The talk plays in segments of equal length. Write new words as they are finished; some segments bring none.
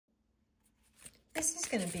This is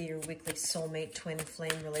going to be your weekly soulmate twin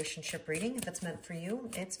flame relationship reading. If it's meant for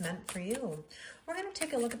you, it's meant for you. We're going to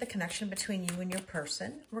take a look at the connection between you and your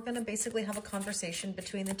person. We're going to basically have a conversation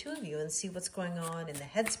between the two of you and see what's going on in the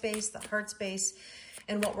head space, the heart space,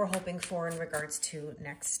 and what we're hoping for in regards to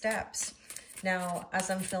next steps. Now,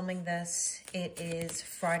 as I'm filming this, it is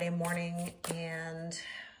Friday morning and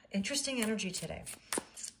interesting energy today.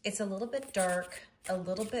 It's a little bit dark, a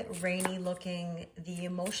little bit rainy looking. The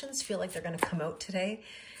emotions feel like they're going to come out today,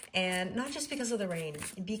 and not just because of the rain,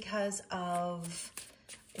 because of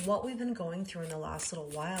what we've been going through in the last little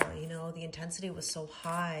while. You know, the intensity was so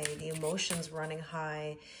high, the emotions running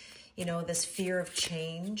high, you know, this fear of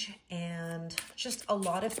change, and just a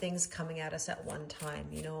lot of things coming at us at one time,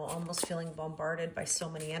 you know, almost feeling bombarded by so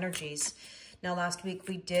many energies. Now, last week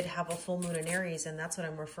we did have a full moon in Aries, and that's what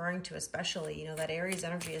I'm referring to especially. You know, that Aries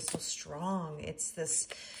energy is so strong. It's this,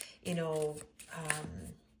 you know,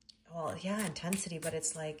 well, yeah, intensity, but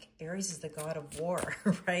it's like Aries is the god of war,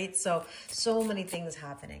 right? So many things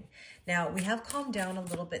happening. Now, we have calmed down a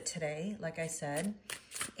little bit today, like I said,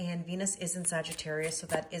 and Venus is in Sagittarius, so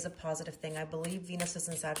that is a positive thing. I believe Venus is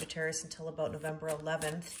in Sagittarius until about November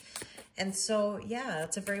 11th. And so, yeah,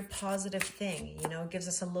 it's a very positive thing, you know, it gives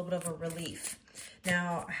us a little bit of a relief.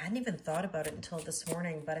 Now, I hadn't even thought about it until this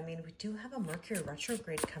morning, but I mean, we do have a Mercury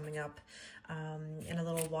retrograde coming up in a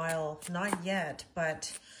little while. Not yet,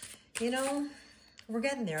 but, you know, we're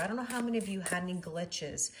getting there. I don't know how many of you had any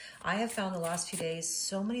glitches. I have found the last few days,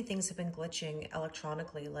 so many things have been glitching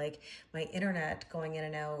electronically, like my internet going in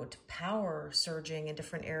and out, power surging in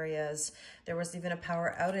different areas. There was even a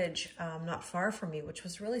power outage not far from me, which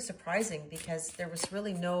was really surprising because there was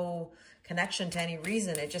really no connection to any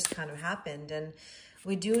reason. It just kind of happened. And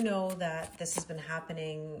we do know that this has been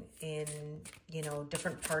happening in, you know,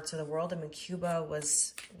 different parts of the world. I mean, Cuba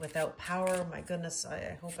was without power. My goodness,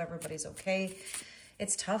 I hope everybody's okay.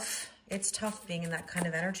 It's tough. It's tough being in that kind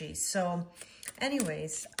of energy. So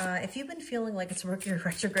anyways, if you've been feeling like it's Mercury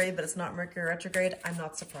retrograde, but it's not Mercury retrograde, I'm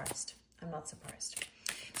not surprised. I'm not surprised.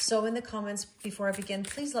 So in the comments before I begin,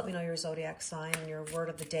 please let me know your zodiac sign and your word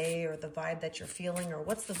of the day or the vibe that you're feeling, or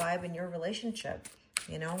what's the vibe in your relationship.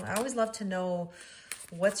 You know, I always love to know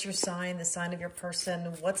what's your sign, the sign of your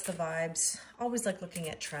person, what's the vibes. Always like looking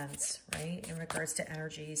at trends, right, in regards to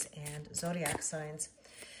energies and zodiac signs.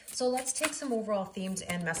 So let's take some overall themes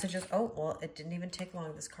and messages. Oh, well, it didn't even take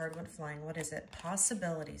long. This card went flying. What is it?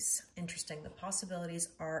 Possibilities. Interesting. The possibilities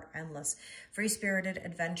are endless. Free-spirited,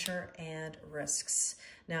 adventure, and risks.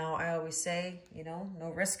 Now, I always say, you know, no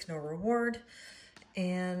risk, no reward.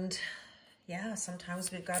 And yeah,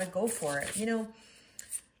 sometimes we've got to go for it. You know,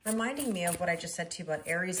 reminding me of what I just said to you about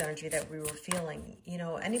Aries energy that we were feeling. You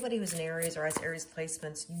know, anybody who's in Aries or has Aries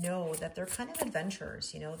placements know that they're kind of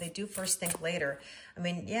adventurers. You know, they do first, think later. I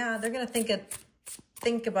mean, yeah, they're going to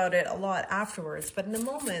think about it a lot afterwards, but in the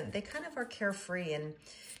moment, they kind of are carefree. And,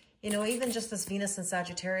 you know, even just this Venus and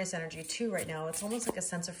Sagittarius energy too right now, it's almost like a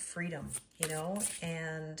sense of freedom, you know,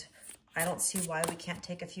 and I don't see why we can't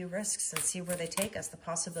take a few risks and see where they take us. The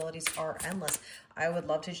possibilities are endless. I would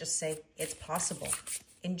love to just say it's possible.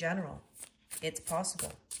 In general, it's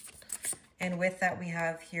possible. And with that, we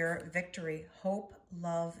have here victory, hope,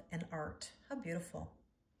 love, and art. How beautiful.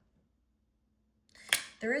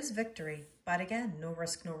 There is victory, but again, no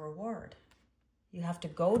risk, no reward. You have to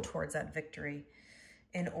go towards that victory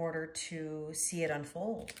in order to see it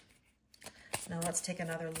unfold. Now let's take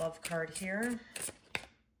another love card here.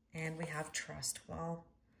 And we have trust. Well,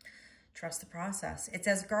 trust the process. It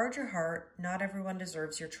says, guard your heart. Not everyone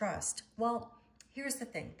deserves your trust. Well, here's the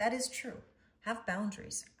thing. That is true. Have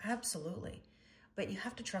boundaries. Absolutely. But you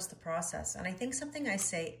have to trust the process. And I think something I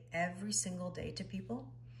say every single day to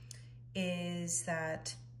people is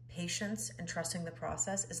that patience and trusting the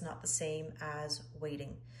process is not the same as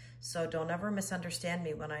waiting. So don't ever misunderstand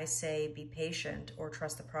me when I say be patient or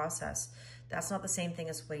trust the process. That's not the same thing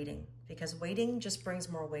as waiting, because waiting just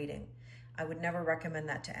brings more waiting. I would never recommend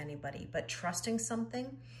that to anybody. But trusting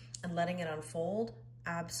something and letting it unfold,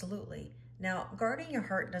 absolutely. Now, guarding your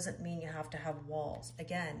heart doesn't mean you have to have walls.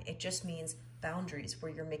 Again, it just means boundaries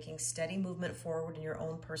where you're making steady movement forward in your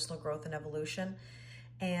own personal growth and evolution,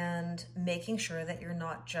 and making sure that you're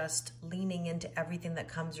not just leaning into everything that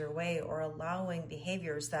comes your way or allowing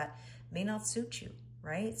behaviors that may not suit you,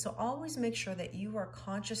 right? So always make sure that you are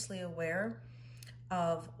consciously aware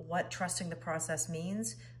of what trusting the process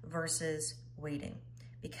means versus waiting,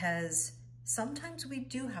 because sometimes we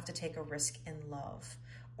do have to take a risk in love,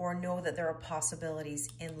 or know that there are possibilities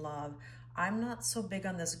in love. I'm not so big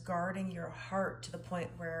on this guarding your heart to the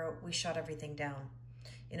point where we shut everything down.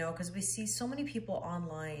 you know, because we see so many people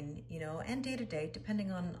online, you know, and day to day,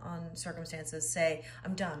 depending on circumstances, say,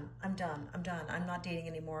 I'm done, I'm done, I'm done, I'm not dating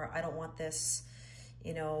anymore, I don't want this,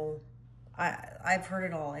 you know. I've heard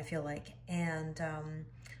it all, I feel like. And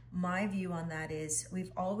my view on that is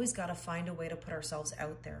we've always got to find a way to put ourselves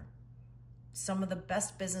out there. Some of the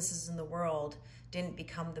best businesses in the world didn't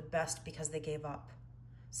become the best because they gave up.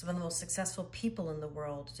 Some of the most successful people in the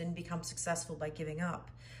world didn't become successful by giving up.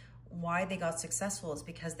 Why they got successful is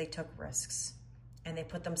because they took risks and they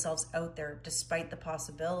put themselves out there despite the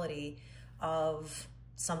possibility of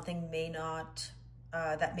something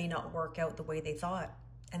that may not work out the way they thought.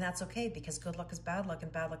 And that's okay, because good luck is bad luck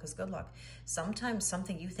and bad luck is good luck. Sometimes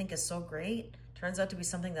something you think is so great turns out to be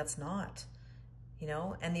something that's not, you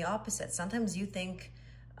know, and the opposite. Sometimes you think,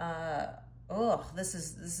 oh, this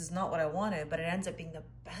is not what I wanted, but it ends up being the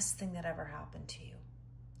best thing that ever happened to you,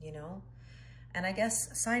 you know? And I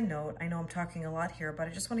guess, side note, I know I'm talking a lot here, but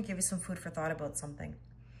I just want to give you some food for thought about something.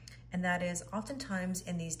 And that is, oftentimes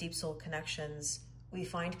in these deep soul connections, we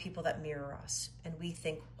find people that mirror us and we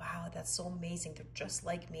think, wow, that's so amazing. They're just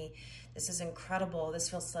like me. This is incredible. This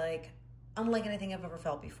feels like unlike anything I've ever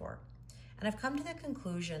felt before. And I've come to the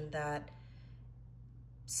conclusion that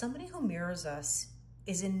somebody who mirrors us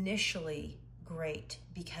is initially great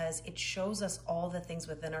because it shows us all the things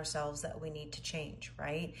within ourselves that we need to change,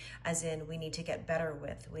 right? As in, we need to get better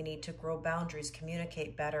with, we need to grow boundaries,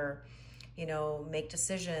 communicate better, you know, make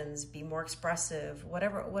decisions, be more expressive,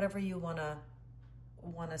 whatever you want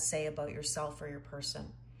to say about yourself or your person.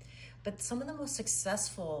 But some of the most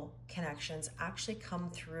successful connections actually come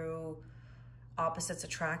through opposites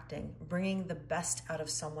attracting, bringing the best out of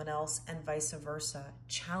someone else and vice versa,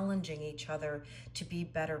 challenging each other to be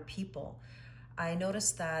better people. I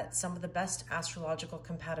noticed that some of the best astrological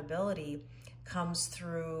compatibility comes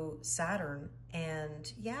through Saturn,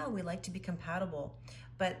 and yeah, we like to be compatible.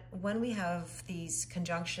 But when we have these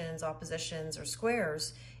conjunctions, oppositions, or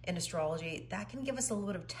squares in astrology, that can give us a little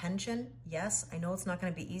bit of tension. Yes, I know it's not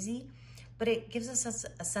going to be easy, but it gives us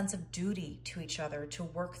a sense of duty to each other to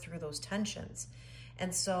work through those tensions.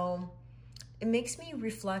 And so it makes me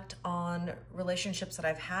reflect on relationships that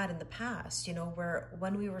I've had in the past, you know, where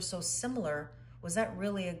when we were so similar, was that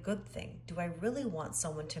really a good thing? Do I really want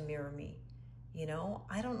someone to mirror me? You know,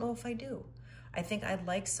 I don't know if I do. I think I'd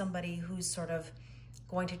like somebody who's sort of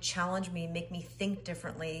going to challenge me, make me think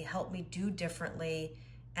differently, help me do differently,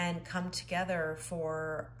 and come together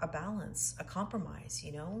for a balance, a compromise,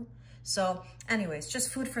 you know? So anyways, just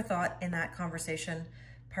food for thought in that conversation.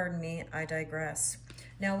 Pardon me, I digress.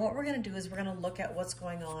 Now, what we're going to do is we're going to look at what's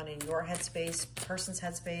going on in your headspace, person's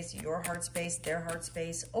headspace, your heart space, their heart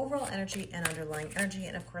space, overall energy and underlying energy.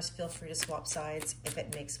 And of course, feel free to swap sides if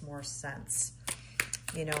it makes more sense,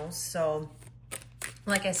 you know? So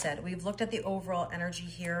like I said, we've looked at the overall energy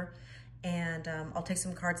here, and I'll take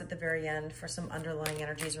some cards at the very end for some underlying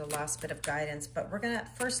energies or last bit of guidance. But we're going to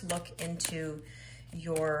first look into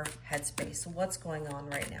your headspace. What's going on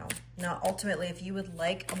right now? Now, ultimately, if you would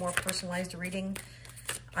like a more personalized reading,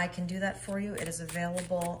 I can do that for you. It is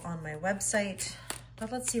available on my website.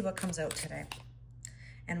 But let's see what comes out today.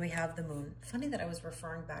 And we have the moon. Funny that I was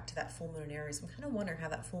referring back to that full moon in Aries. I'm kind of wondering how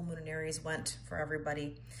that full moon in Aries went for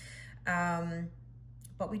everybody.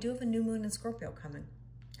 But we do have a new moon in Scorpio coming.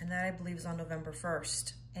 And that, I believe, is on November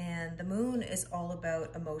 1st. And the moon is all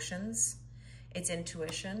about emotions. It's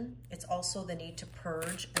intuition. It's also the need to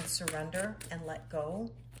purge and surrender and let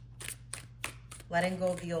go. Letting go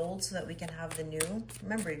of the old so that we can have the new.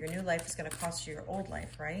 Remember, your new life is going to cost you your old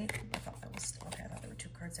life, right? I thought that was, okay, I thought there were two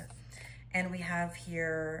cards there. And we have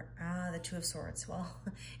here, the Two of Swords. Well,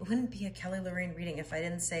 it wouldn't be a Kelly Lorraine reading if I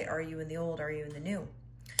didn't say, are you in the old, are you in the new?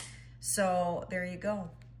 So there you go.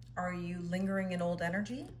 Are you lingering in old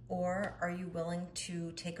energy, or are you willing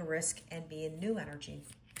to take a risk and be in new energy?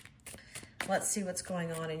 Let's see what's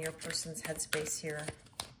going on in your person's headspace here.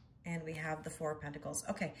 And we have the Four of Pentacles.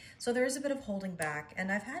 Okay, so there is a bit of holding back.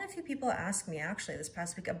 And I've had a few people ask me actually this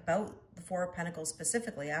past week about the Four of Pentacles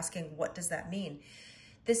specifically, asking what does that mean?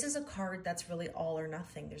 This is a card that's really all or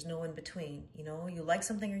nothing. There's no in between. You know, you like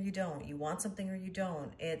something or you don't. You want something or you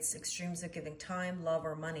don't. It's extremes of giving time, love,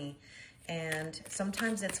 or money. And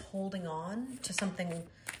sometimes it's holding on to something,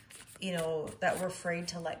 you know, that we're afraid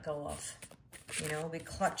to let go of. You know, we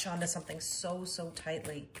clutch onto something so, so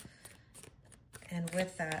tightly. And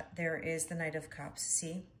with that, there is the Knight of Cups.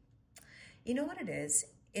 See? You know what it is?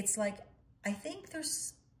 It's like, I think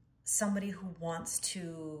there's somebody who wants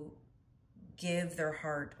to give their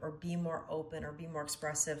heart or be more open or be more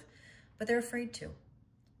expressive, but they're afraid to.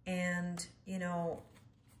 And, you know,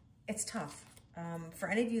 it's tough. For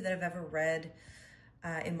any of you that have ever read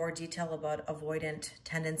in more detail about avoidant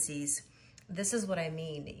tendencies. This is what I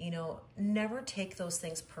mean. You know, never take those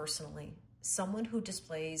things personally. Someone who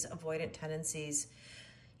displays avoidant tendencies,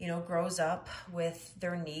 you know, grows up with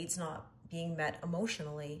their needs not being met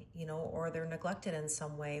emotionally, you know, or they're neglected in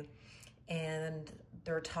some way. And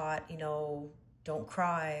they're taught, you know, don't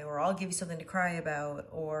cry, or I'll give you something to cry about,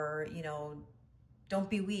 or, you know, don't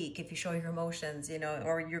be weak if you show your emotions, you know,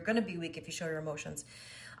 or you're going to be weak if you show your emotions.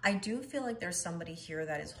 I do feel like there's somebody here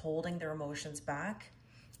that is holding their emotions back,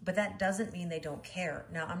 but that doesn't mean they don't care.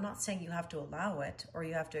 Now, I'm not saying you have to allow it or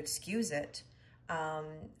you have to excuse it,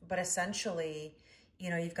 but essentially, you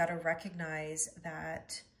know, you've got to recognize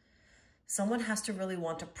that someone has to really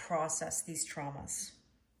want to process these traumas,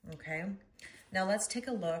 okay? Now, let's take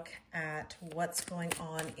a look at what's going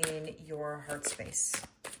on in your heart space.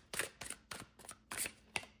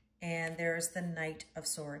 And there's the Knight of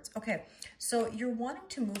Swords. Okay, so you're wanting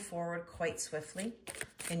to move forward quite swiftly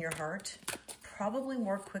in your heart, probably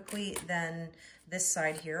more quickly than this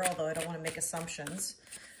side here, although I don't want to make assumptions.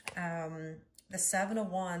 The Seven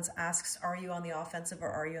of Wands asks, are you on the offensive or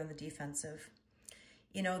are you on the defensive?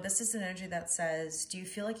 You know, this is an energy that says, do you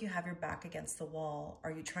feel like you have your back against the wall?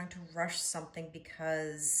 Are you trying to rush something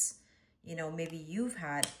because, you know, maybe you've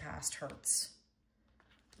had past hurts?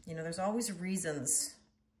 You know, there's always reasons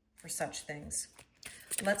for such things.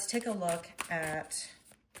 Let's take a look at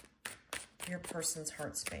your person's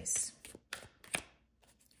heart space.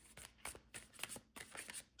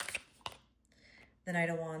 The Knight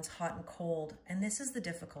of Wands, hot and cold. And this is the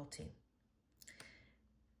difficulty.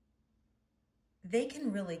 They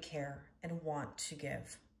can really care and want to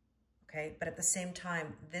give, okay? But at the same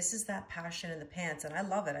time, this is that passion in the pants, and I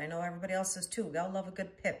love it. I know everybody else does too. We all love a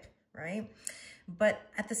good pip, right? But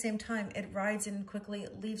at the same time, it rides in quickly,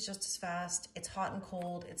 it leaves just as fast. It's hot and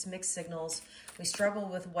cold, it's mixed signals. We struggle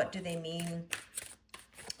with what do they mean?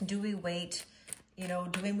 Do we wait? You know,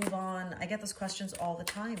 do we move on? I get those questions all the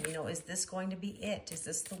time. You know, is this going to be it? Is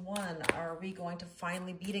this the one? Are we going to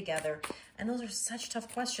finally be together? And those are such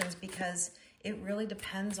tough questions because it really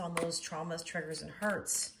depends on those traumas, triggers, and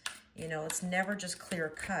hurts. You know, it's never just clear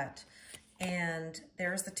cut. And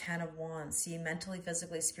there's the Ten of Wands. See, mentally,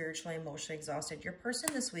 physically, spiritually, emotionally exhausted. Your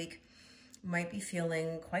person this week might be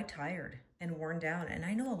feeling quite tired and worn down. And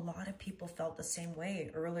I know a lot of people felt the same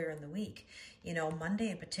way earlier in the week. You know, Monday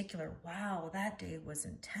in particular, wow, that day was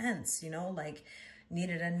intense. You know, like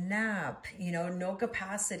needed a nap, you know, no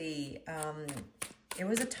capacity. It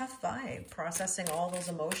was a tough vibe, processing all those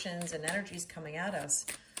emotions and energies coming at us.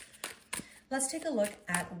 Let's take a look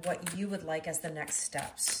at what you would like as the next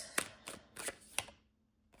steps.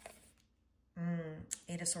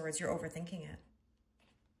 Eight of Swords, you're overthinking it.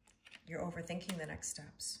 You're overthinking the next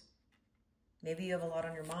steps. Maybe you have a lot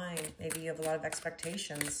on your mind. Maybe you have a lot of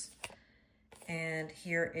expectations. And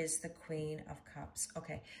here is the Queen of Cups.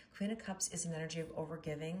 Okay, Queen of Cups is an energy of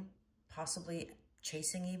overgiving, possibly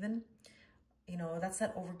chasing even. You know, that's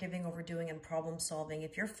that overgiving, overdoing, and problem solving.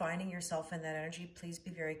 If you're finding yourself in that energy, please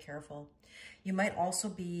be very careful. You might also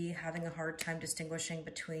be having a hard time distinguishing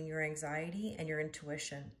between your anxiety and your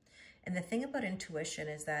intuition. And the thing about intuition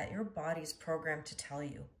is that your body's programmed to tell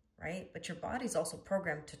you, right? But your body's also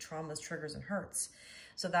programmed to traumas, triggers, and hurts.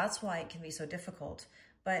 So that's why it can be so difficult.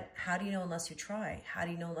 But how do you know unless you try? How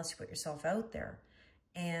do you know unless you put yourself out there?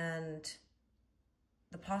 And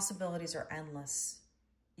the possibilities are endless.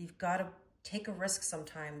 You've got to take a risk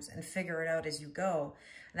sometimes and figure it out as you go.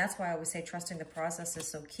 And that's why I always say trusting the process is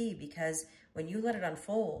so key, because when you let it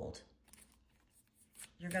unfold,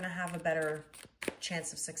 you're going to have a better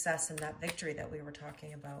chance of success in that victory that we were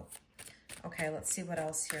talking about. Okay, let's see what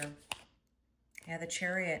else here. Yeah, the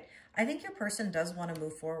Chariot. I think your person does want to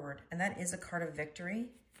move forward, and that is a card of victory.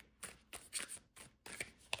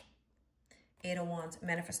 Eight of Wands,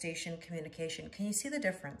 manifestation, communication. Can you see the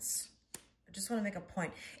difference? I just want to make a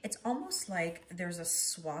point. It's almost like there's a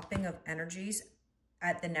swapping of energies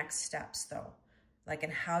at the next steps, though, like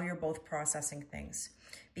in how you're both processing things.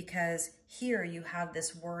 Because here you have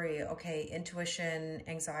this worry, okay, intuition,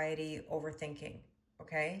 anxiety, overthinking,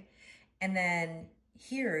 okay? And then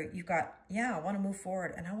here you've got, yeah, I want to move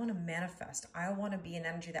forward and I want to manifest. I want to be an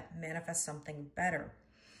energy that manifests something better.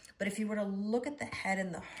 But if you were to look at the head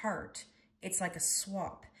and the heart, it's like a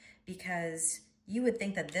swap, because you would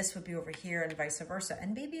think that this would be over here and vice versa.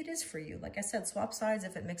 And maybe it is for you. Like I said, swap sides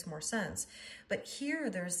if it makes more sense. But here,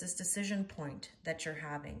 there's this decision point that you're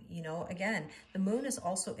having. You know, again, the moon is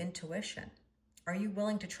also intuition. Are you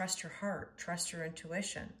willing to trust your heart, trust your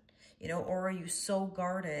intuition? You know, or are you so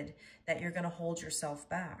guarded that you're going to hold yourself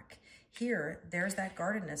back? Here, there's that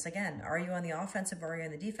guardedness. Again, are you on the offensive or are you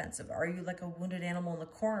on the defensive? Are you like a wounded animal in the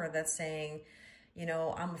corner that's saying, You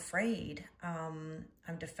know, I'm afraid, I'm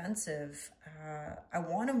defensive, I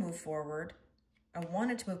want to move forward, I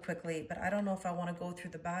want it to move quickly, but I don't know if I want to go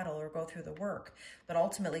through the battle or go through the work. But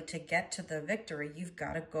ultimately, to get to the victory, you've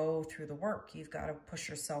got to go through the work. You've got to push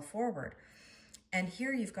yourself forward. And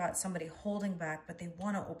here you've got somebody holding back, but they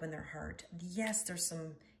want to open their heart. Yes, there's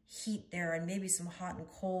some heat there and maybe some hot and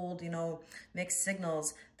cold, you know, mixed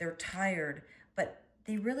signals. They're tired, but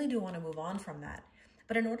they really do want to move on from that.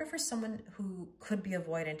 But in order for someone who could be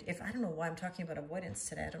avoidant, if I don't know why I'm talking about avoidance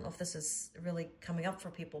today, I don't know if this is really coming up for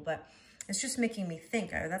people, but it's just making me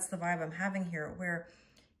think, that's the vibe I'm having here, where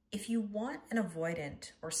if you want an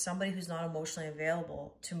avoidant or somebody who's not emotionally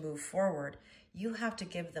available to move forward, you have to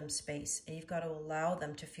give them space and you've got to allow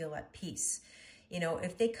them to feel at peace. You know,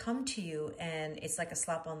 if they come to you and it's like a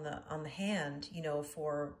slap on the hand, you know,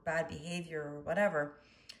 for bad behavior or whatever,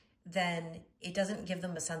 then it doesn't give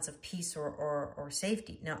them a sense of peace or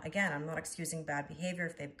safety. Now, again, I'm not excusing bad behavior.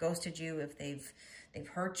 If they've ghosted you, if they've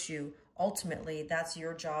hurt you, ultimately, that's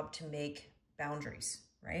your job to make boundaries,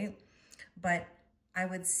 right? But I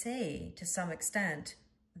would say, to some extent,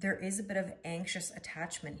 there is a bit of anxious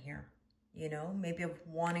attachment here, you know, maybe of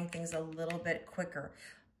wanting things a little bit quicker.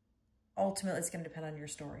 Ultimately, it's going to depend on your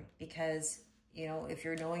story because, you know, if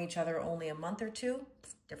you're knowing each other only a month or two,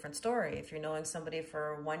 different story. If you're knowing somebody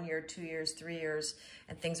for 1 year, 2 years, 3 years,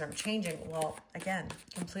 and things aren't changing, well, again,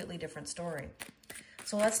 completely different story.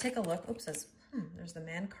 So let's take a look. Oops, there's the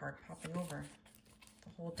man card popping over. The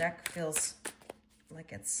whole deck feels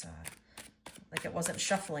like it's like it wasn't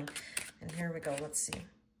shuffling. And here we go. Let's see.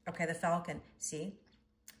 Okay, the Falcon. See?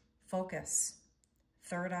 Focus.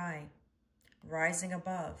 Third eye. Rising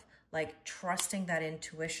above. Like trusting that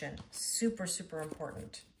intuition. Super, super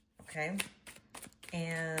important. Okay?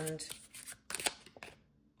 And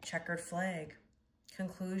checkered flag.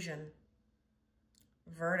 Conclusion.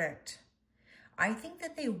 Verdict. I think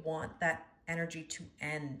that they want that energy to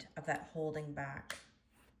end of that holding back.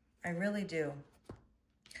 I really do.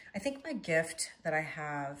 I think my gift that I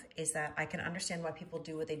have is that I can understand why people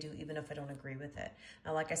do what they do, even if I don't agree with it.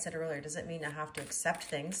 Now, like I said earlier, it doesn't mean I have to accept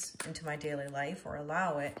things into my daily life or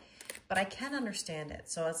allow it, but I can understand it.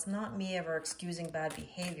 So it's not me ever excusing bad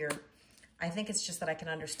behavior. I think it's just that I can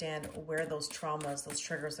understand where those traumas, those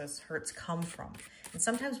triggers, those hurts come from. And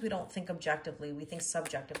sometimes we don't think objectively, we think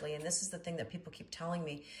subjectively. And this is the thing that people keep telling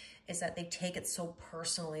me, is that they take it so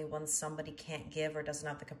personally when somebody can't give or doesn't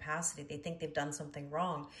have the capacity. They think they've done something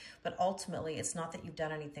wrong. But ultimately, it's not that you've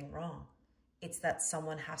done anything wrong. It's that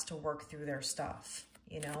someone has to work through their stuff,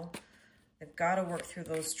 you know? They've got to work through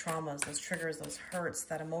those traumas, those triggers, those hurts,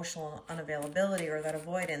 that emotional unavailability or that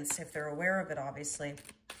avoidance, if they're aware of it, obviously.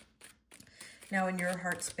 Now, in your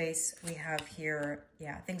heart space, we have here,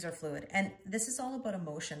 yeah, things are fluid. And this is all about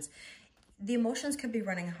emotions. The emotions could be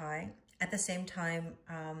running high. At the same time,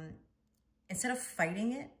 instead of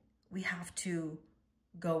fighting it, we have to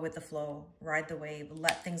go with the flow, ride the wave,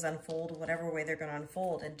 let things unfold whatever way they're going to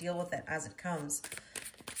unfold and deal with it as it comes.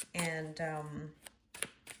 And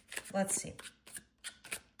let's see.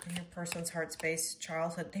 In your person's heart space,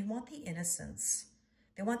 childhood, they want the innocence.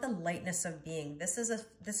 They want the lightness of being. This is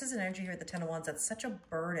an energy here at the Ten of Wands that's such a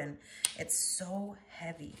burden. It's so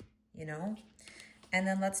heavy, you know? And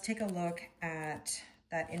then let's take a look at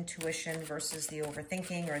that intuition versus the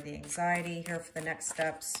overthinking or the anxiety here for the next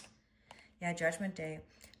steps. Yeah, Judgment Day.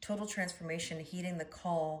 Total transformation, heeding the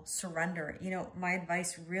call, surrender. You know, my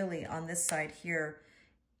advice really on this side here,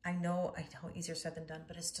 I know easier said than done,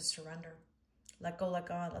 but it's to surrender. Let go, let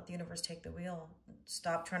God, let the universe take the wheel.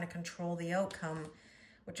 Stop trying to control the outcome,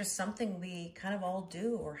 which is something we kind of all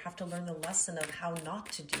do or have to learn the lesson of how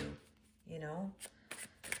not to do, you know?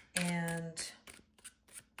 And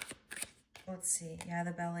let's see. Yeah,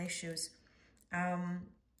 the ballet shoes.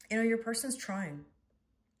 You know, your person's trying.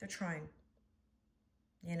 They're trying,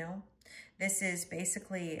 you know? This is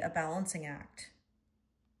basically a balancing act.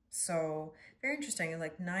 So very interesting.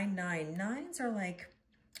 Like 9-9. 9s are like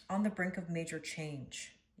on the brink of major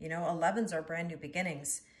change. You know, 11s are brand new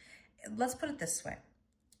beginnings. Let's put it this way.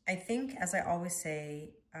 I think, as I always say,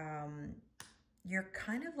 you're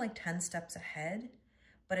kind of like 10 steps ahead,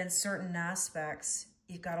 but in certain aspects,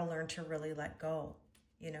 you've got to learn to really let go.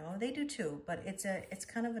 You know, they do too, but it's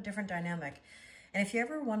kind of a different dynamic. And if you're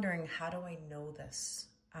ever wondering, how do I know this?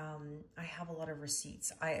 I have a lot of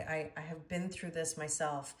receipts. I have been through this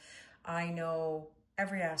myself. I know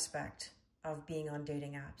every aspect of being on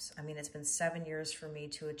dating apps. I mean, it's been 7 years for me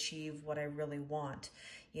to achieve what I really want.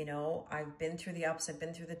 You know, I've been through the ups, I've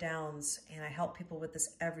been through the downs, and I help people with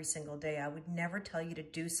this every single day. I would never tell you to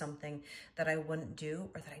do something that I wouldn't do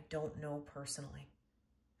or that I don't know personally.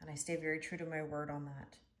 And I stay very true to my word on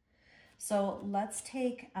that. So let's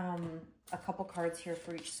take a couple cards here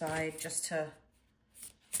for each side just to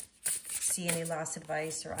see any last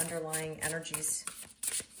advice or underlying energies.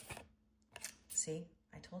 See,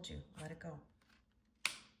 I told you, let it go.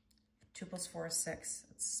 2 + 4 is 6.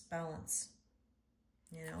 It's balance,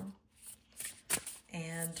 you know?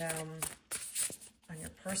 And on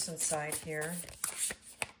your person's side here,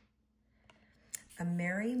 a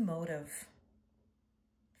merry motive.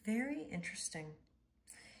 Very interesting.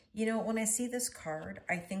 You know, when I see this card,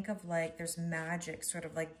 I think of like there's magic sort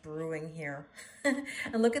of like brewing here.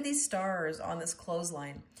 And look at these stars on this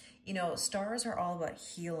clothesline. You know, stars are all about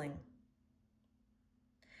healing.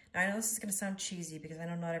 Now, I know this is going to sound cheesy because I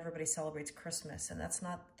know not everybody celebrates Christmas, and that's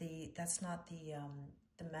not the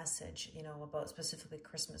message, you know, about specifically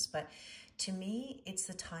Christmas. But to me, it's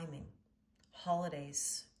the timing,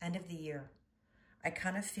 holidays, end of the year. I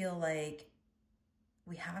kind of feel like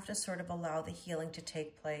we have to sort of allow the healing to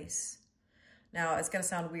take place. Now, it's going to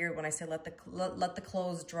sound weird when I say let the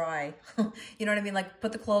clothes dry. You know what I mean? Like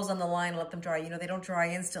put the clothes on the line and let them dry. You know, they don't dry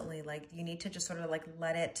instantly. Like you need to just sort of like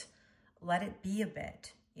let it be a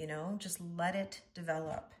bit, you know, just let it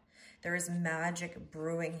develop. There is magic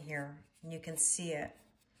brewing here and you can see it.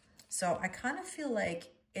 So I kind of feel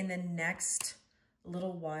like in the next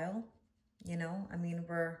little while, you know, I mean,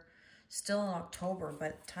 we're still in October,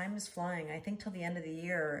 but time is flying. I think till the end of the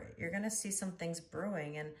year, you're going to see some things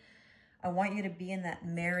brewing. And I want you to be in that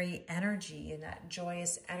merry energy and that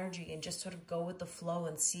joyous energy and just sort of go with the flow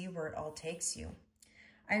and see where it all takes you.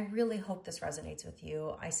 I really hope this resonates with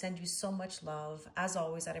you. I send you so much love. As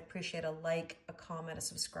always, I'd appreciate a like, a comment, a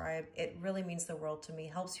subscribe. It really means the world to me.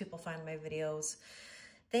 Helps people find my videos.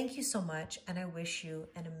 Thank you so much, and I wish you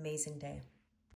an amazing day.